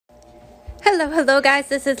Hello guys,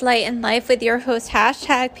 this is Light in Life with your host,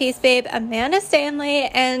 hashtag Peace Babe, Amanda Stanley,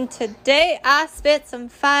 and today I spit some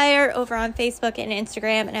fire over on Facebook and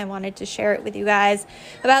Instagram, and I wanted to share it with you guys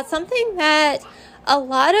about something that a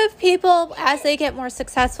lot of people, as they get more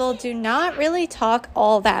successful, do not really talk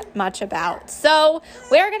all that much about. So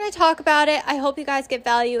we're going to talk about it. I hope you guys get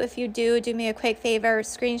value. If you do me a quick favor,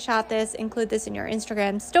 screenshot this, include this in your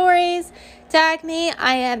Instagram stories, tag me.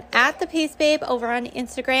 I am at the Peace Babe over on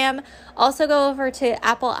Instagram. Also go over to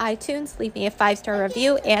Apple iTunes, leave me a 5-star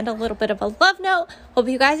review and a little bit of a love note. Hope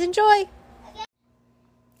you guys enjoy.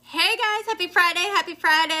 Hey guys, happy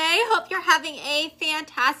Friday. Hope you're having a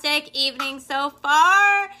fantastic evening so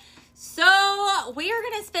far. So we are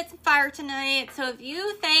going to spit some fire tonight. So if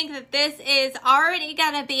you think that this is already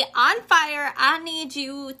going to be on fire, I need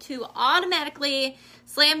you to automatically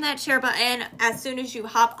slam that share button as soon as you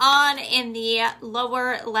hop on. In the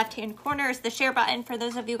lower left-hand corner is the share button. For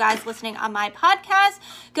those of you guys listening on my podcast,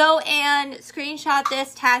 go and screenshot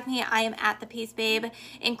this, tag me. I am at the Peace Babe.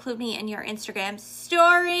 Include me in your Instagram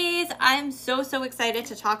stories. I'm so excited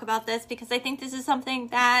to talk about this because I think this is something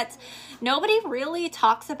that nobody really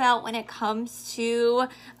talks about when it comes to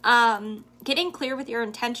getting clear with your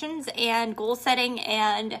intentions and goal setting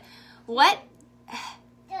and what...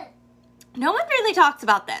 No one really talks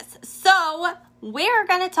about this. So we're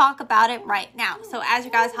going to talk about it right now. So as you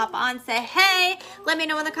guys hop on, say, hey, let me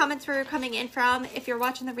know in the comments where you're coming in from. If you're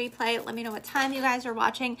watching the replay, let me know what time you guys are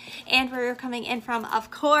watching and where you're coming in from. Of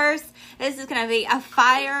course, this is going to be a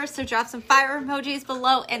fire. So drop some fire emojis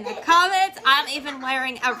below in the comments. I'm even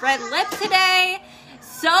wearing a red lip today.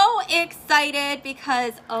 So excited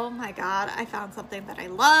because, oh my God, I found something that I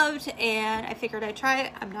loved and I figured I'd try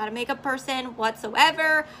it. I'm not a makeup person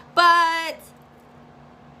whatsoever, but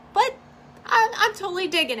I'm totally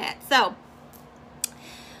digging it. So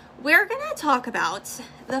we're going to talk about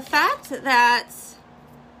the fact that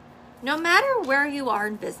no matter where you are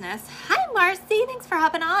in business, hi Marcy, thanks for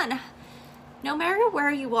hopping on. No matter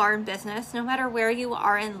where you are in business, no matter where you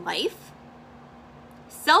are in life,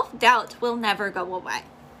 self-doubt will never go away.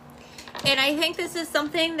 And I think this is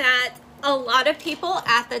something that a lot of people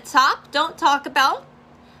at the top don't talk about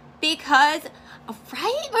because,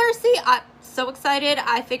 right, Marcy? I'm so excited.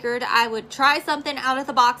 I figured I would try something out of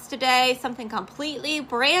the box today, something completely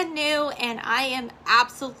brand new, and I am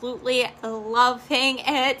absolutely loving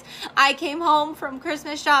it. I came home from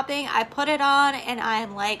Christmas shopping, I put it on, and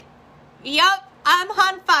I'm like, yep. I'm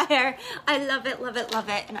on fire. I love it, love it, love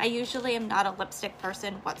it. And I usually am not a lipstick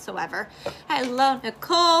person whatsoever. Hello,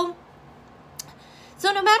 Nicole.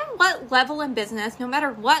 So no matter what level in business, no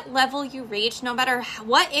matter what level you reach, no matter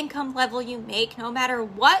what income level you make, no matter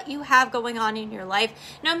what you have going on in your life,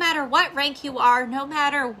 no matter what rank you are, no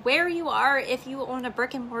matter where you are, if you own a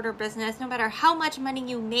brick and mortar business, no matter how much money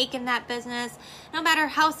you make in that business, no matter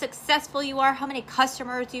how successful you are, how many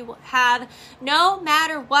customers you have, no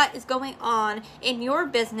matter what is going on in your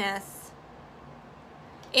business,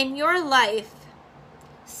 in your life,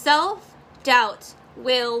 self-doubt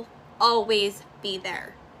will always be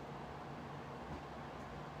there.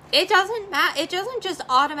 It doesn't matter. It doesn't just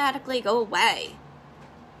automatically go away.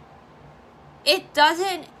 It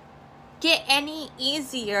doesn't get any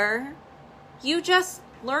easier. You just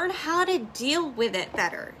learn how to deal with it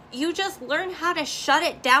better. You just learn how to shut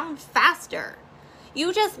it down faster.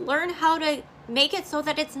 You just learn how to make it so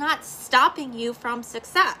that it's not stopping you from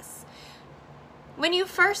success. When you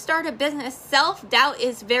first start a business, self-doubt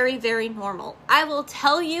is very normal. I will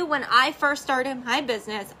tell you, when I first started my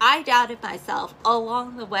business, I doubted myself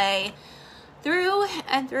along the way, through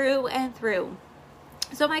and through.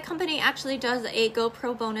 So my company actually does a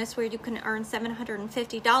GoPro bonus where you can earn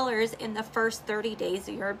 $750 in the first 30 days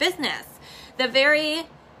of your business. The very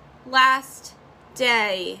last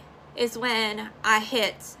day is when I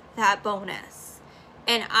hit that bonus.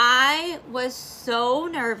 And I was so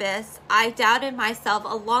nervous. I doubted myself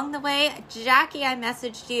along the way. Jackie, I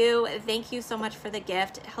messaged you. Thank you so much for the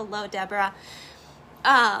gift. Hello, Deborah.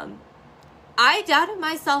 I doubted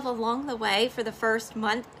myself along the way for the first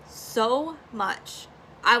month so much.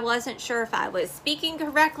 I wasn't sure if I was speaking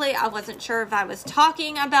correctly. I wasn't sure if I was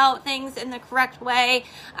talking about things in the correct way.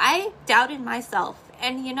 I doubted myself.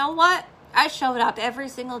 And you know what? I showed up every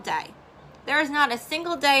single day. There is not a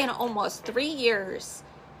single day in almost 3 years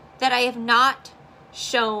that I have not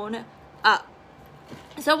shown up.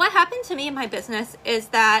 So what happened to me in my business is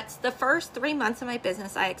that the first 3 months of my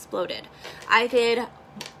business, I exploded.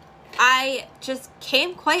 I just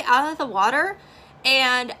came quite out of the water,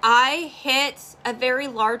 and I hit a very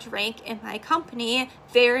large rank in my company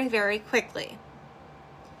very quickly.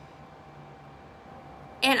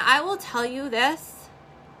 And I will tell you this,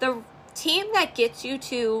 team that gets you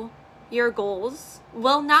to your goals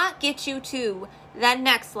will not get you to the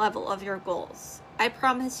next level of your goals. I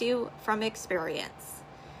promise you from experience.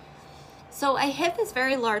 So I hit this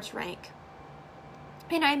very large rank,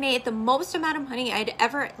 and I made the most amount of money I'd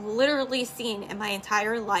ever literally seen in my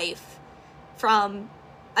entire life from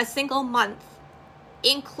a single month,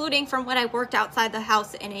 including from when I worked outside the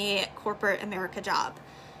house in a corporate America job.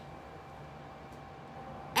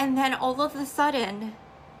 And then all of a sudden,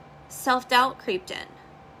 self-doubt creeped in.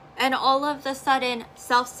 And all of a sudden,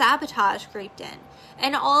 self-sabotage creeped in.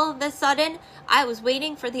 And all of a sudden, I was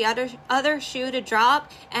waiting for the other shoe to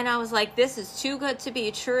drop, and I was like, this is too good to be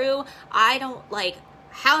true. I don't like,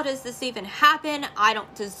 how does this even happen? I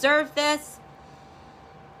don't deserve this.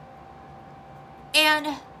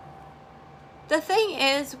 And the thing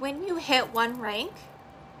is, when you hit one rank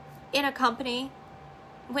in a company,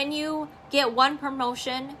 when you get one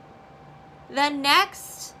promotion, the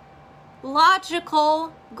next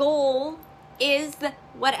logical goal is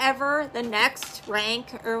whatever the next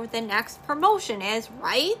rank or the next promotion is,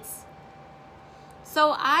 right?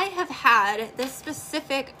 So I have had this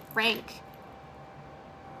specific rank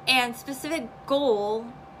and specific goal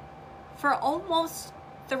for almost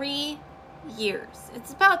 3 years.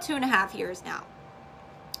 It's about 2.5 years now.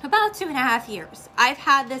 About 2.5 years. I've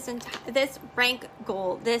had this rank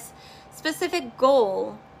goal, this specific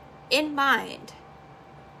goal in mind.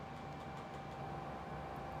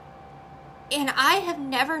 And I have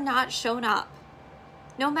never not shown up.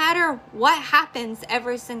 No matter what happens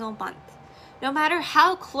every single month. No matter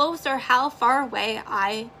how close or how far away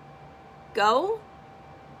I go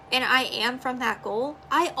and I am from that goal,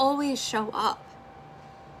 I always show up.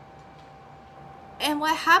 And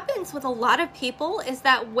what happens with a lot of people is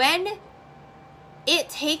that when it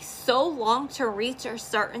takes so long to reach a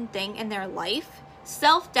certain thing in their life,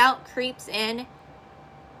 self-doubt creeps in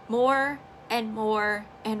more and more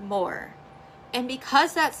and more. And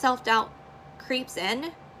because that self-doubt creeps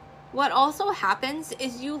in, what also happens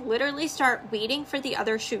is you literally start waiting for the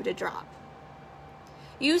other shoe to drop.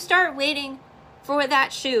 You start waiting for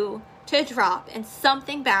that shoe to drop and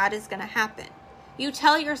something bad is going to happen. You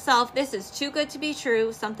tell yourself, this is too good to be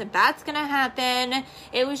true. Something bad's going to happen.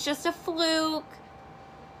 It was just a fluke.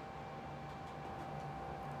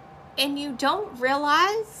 And you don't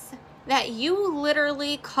realize that you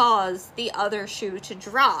literally caused the other shoe to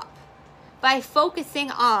drop by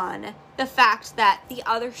focusing on the fact that the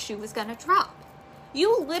other shoe was going to drop.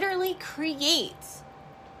 You literally create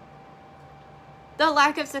the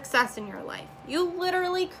lack of success in your life. You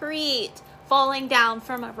literally create falling down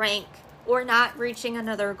from a rank or not reaching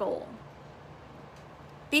another goal.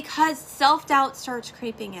 Because self-doubt starts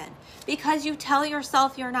creeping in. Because you tell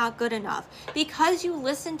yourself you're not good enough. Because you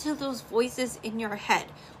listen to those voices in your head.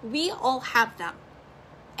 We all have them.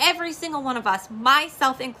 Every single one of us,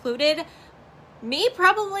 myself included, me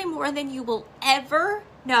probably more than you will ever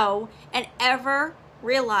know and ever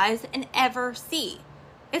realize and ever see.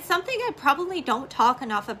 It's something I probably don't talk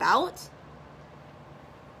enough about.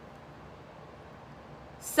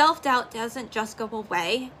 Self-doubt doesn't just go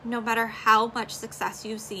away no matter how much success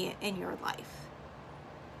you see in your life.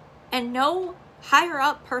 And no higher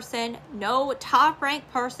up person, no top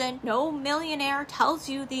ranked person, no millionaire tells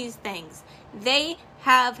you these things. They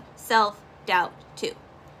have self-doubt too.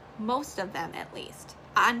 Most of them, at least.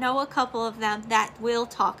 I know a couple of them that will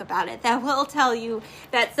talk about it, that will tell you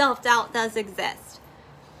that self-doubt does exist.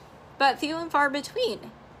 But few and far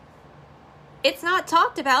between. It's not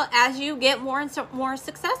talked about as you get more and more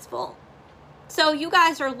successful. So you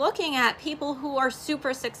guys are looking at people who are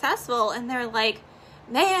super successful and they're like,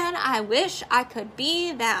 man, I wish I could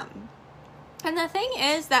be them. And the thing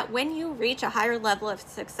is that when you reach a higher level of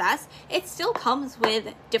success, it still comes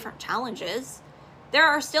with different challenges. There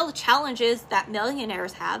are still challenges that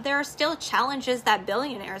millionaires have. There are still challenges that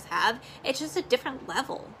billionaires have. It's just a different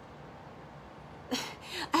level.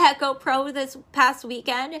 I had GoPro this past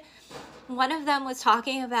weekend. One of them was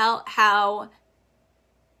talking about how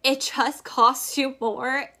it just costs you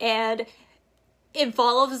more and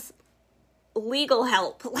involves legal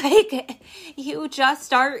help. Like, you just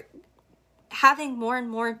start having more and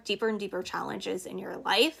more deeper and deeper challenges in your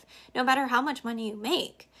life, no matter how much money you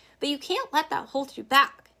make. But you can't let that hold you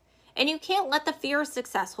back. And you can't let the fear of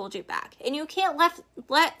success hold you back. And you can't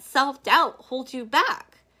let self-doubt hold you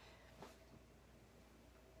back.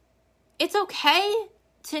 It's okay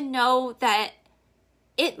to know that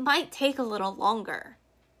it might take a little longer.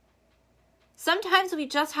 Sometimes we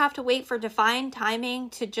just have to wait for divine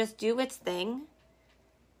timing to just do its thing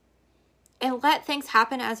and let things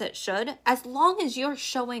happen as it should, as long as you're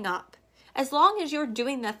showing up, as long as you're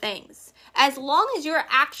doing the things, As long as you're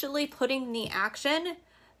actually putting the action,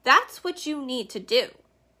 that's what you need to do.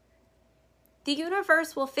 The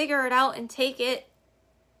universe will figure it out and take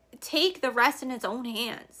the rest in its own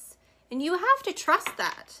hands. And you have to trust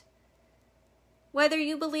that. Whether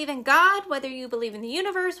you believe in God, whether you believe in the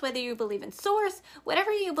universe, whether you believe in source,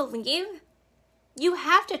 whatever you believe, you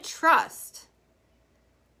have to trust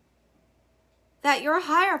that your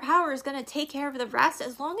higher power is going to take care of the rest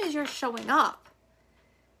as long as you're showing up.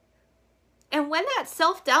 And when that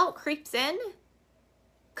self-doubt creeps in,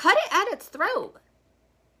 cut it at its throat.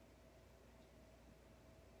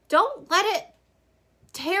 Don't let it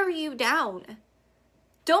tear you down.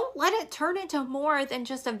 Don't let it turn into more than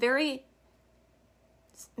just a very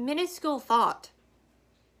minuscule thought.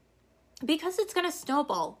 Because it's going to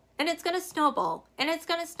snowball, and it's going to snowball, and it's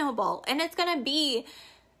going to snowball, and it's going to be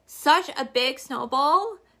such a big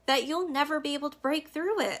snowball that you'll never be able to break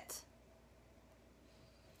through it.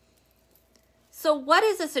 So what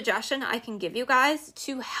is a suggestion I can give you guys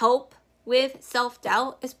to help with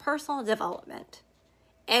self-doubt is personal development.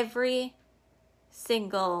 Every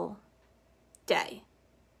single day.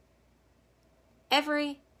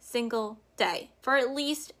 Every single day. For at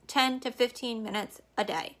least 10 to 15 minutes a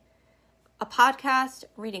day. A podcast,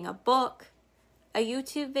 reading a book, a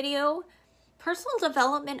YouTube video. Personal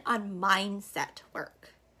development on mindset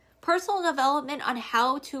work. Personal development on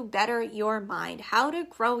how to better your mind, how to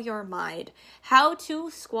grow your mind, how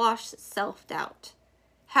to squash self-doubt,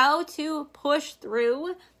 how to push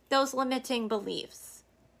through those limiting beliefs.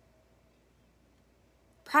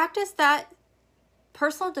 Practice that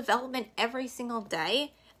personal development every single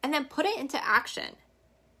day and then put it into action.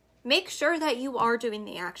 Make sure that you are doing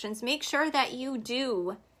the actions. Make sure that you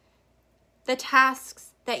do the tasks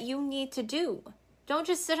that you need to do. Don't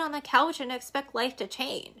just sit on the couch and expect life to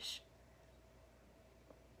change.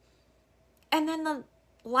 And then the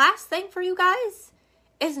last thing for you guys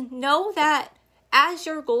is know that as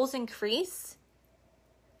your goals increase,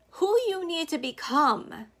 who you need to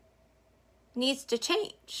become needs to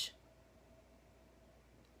change.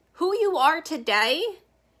 Who you are today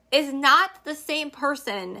is not the same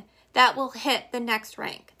person that will hit the next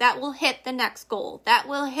rank, that will hit the next goal, that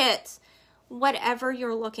will hit whatever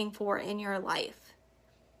you're looking for in your life.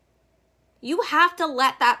 You have to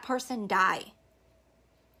let that person die.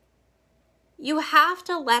 You have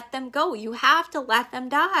to let them go. You have to let them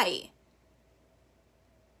die.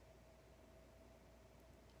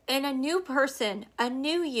 And a new person, a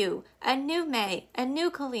new you, a new May, a new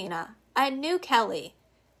Kalina, a new Kelly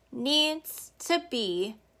needs to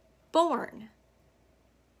be born.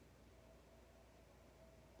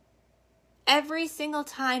 Every single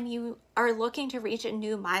time you are looking to reach a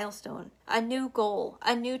new milestone, a new goal,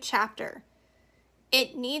 a new chapter,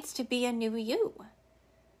 it needs to be a new you.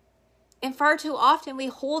 And far too often we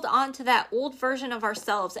hold on to that old version of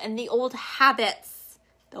ourselves and the old habits.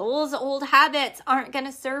 Those old habits aren't going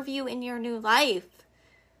to serve you in your new life.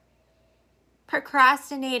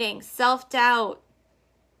 Procrastinating, self-doubt.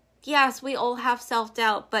 Yes, we all have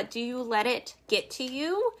self-doubt, but do you let it get to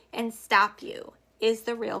you and stop you is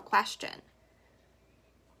the real question.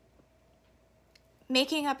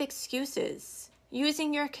 Making up excuses,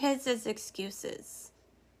 using your kids as excuses,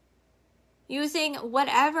 using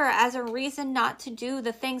whatever as a reason not to do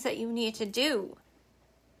the things that you need to do.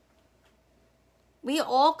 We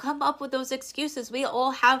all come up with those excuses. We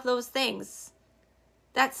all have those things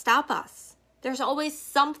that stop us. There's always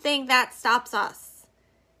something that stops us.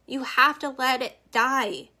 You have to let it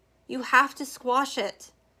die. You have to squash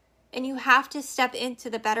it. And you have to step into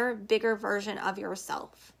the better, bigger version of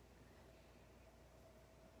yourself.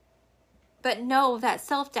 But know that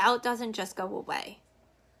self-doubt doesn't just go away.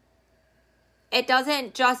 It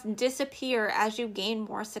doesn't just disappear as you gain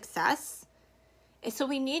more success. So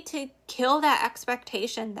we need to kill that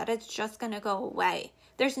expectation that it's just going to go away.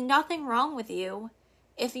 There's nothing wrong with you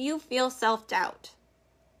if you feel self-doubt.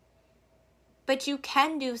 But you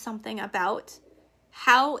can do something about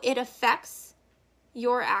how it affects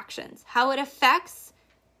your actions, how it affects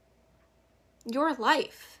your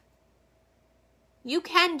life. You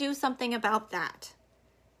can do something about that.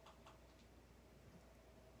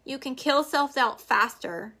 You can kill self-doubt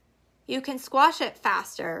faster. You can squash it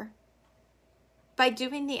faster by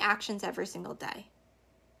doing the actions every single day.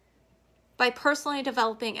 By personally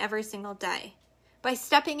developing every single day. By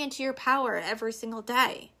stepping into your power every single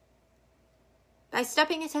day. By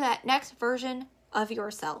stepping into that next version of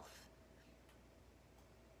yourself.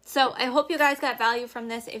 So I hope you guys got value from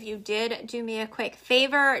this. If you did, do me a quick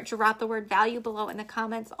favor. Drop the word value below in the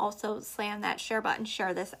comments. Also slam that share button.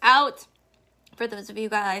 Share this out. For those of you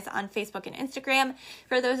guys on Facebook and Instagram,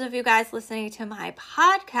 for those of you guys listening to my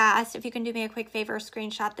podcast, if you can do me a quick favor,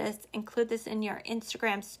 screenshot this, include this in your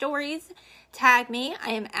Instagram stories, tag me.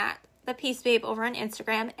 I am at The Peace Babe over on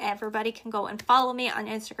Instagram. Everybody can go and follow me on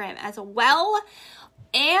Instagram as well.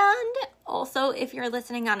 And also, if you're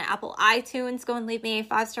listening on Apple iTunes, go and leave me a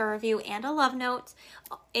 5-star review and a love note.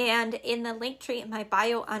 And in the link tree in my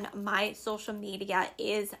bio on my social media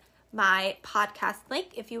is my podcast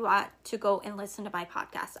link if you want to go and listen to my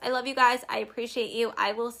podcast. I love you guys. I appreciate you.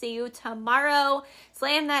 I will see you tomorrow.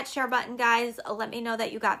 Slam that share button, guys. Let me know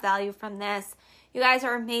that you got value from this. You guys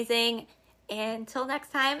are amazing. Until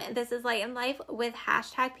next time, this is Light in Life with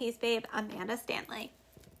 #PeaceBabe, Amanda Stanley.